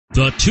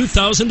The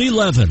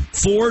 2011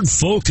 Ford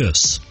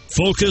Focus.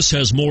 Focus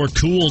has more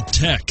cool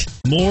tech,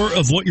 more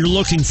of what you're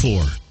looking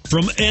for.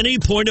 From any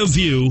point of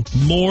view,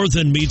 more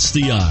than meets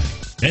the eye,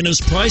 and is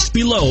priced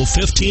below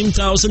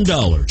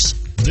 $15,000.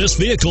 This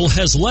vehicle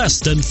has less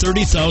than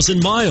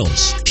 30,000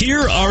 miles.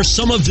 Here are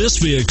some of this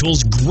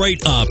vehicle's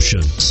great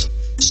options: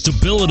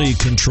 stability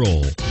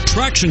control,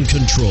 traction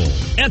control,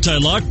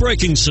 anti-lock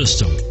braking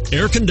system,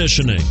 air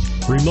conditioning,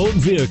 remote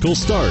vehicle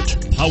start,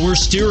 power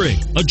steering,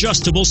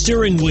 adjustable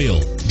steering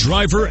wheel,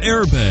 driver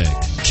airbag,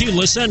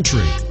 keyless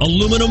entry,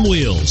 aluminum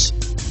wheels.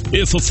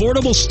 If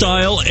affordable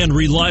style and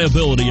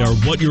reliability are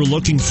what you're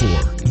looking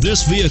for,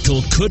 this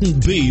vehicle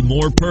couldn't be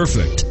more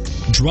perfect.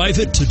 Drive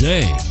it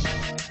today.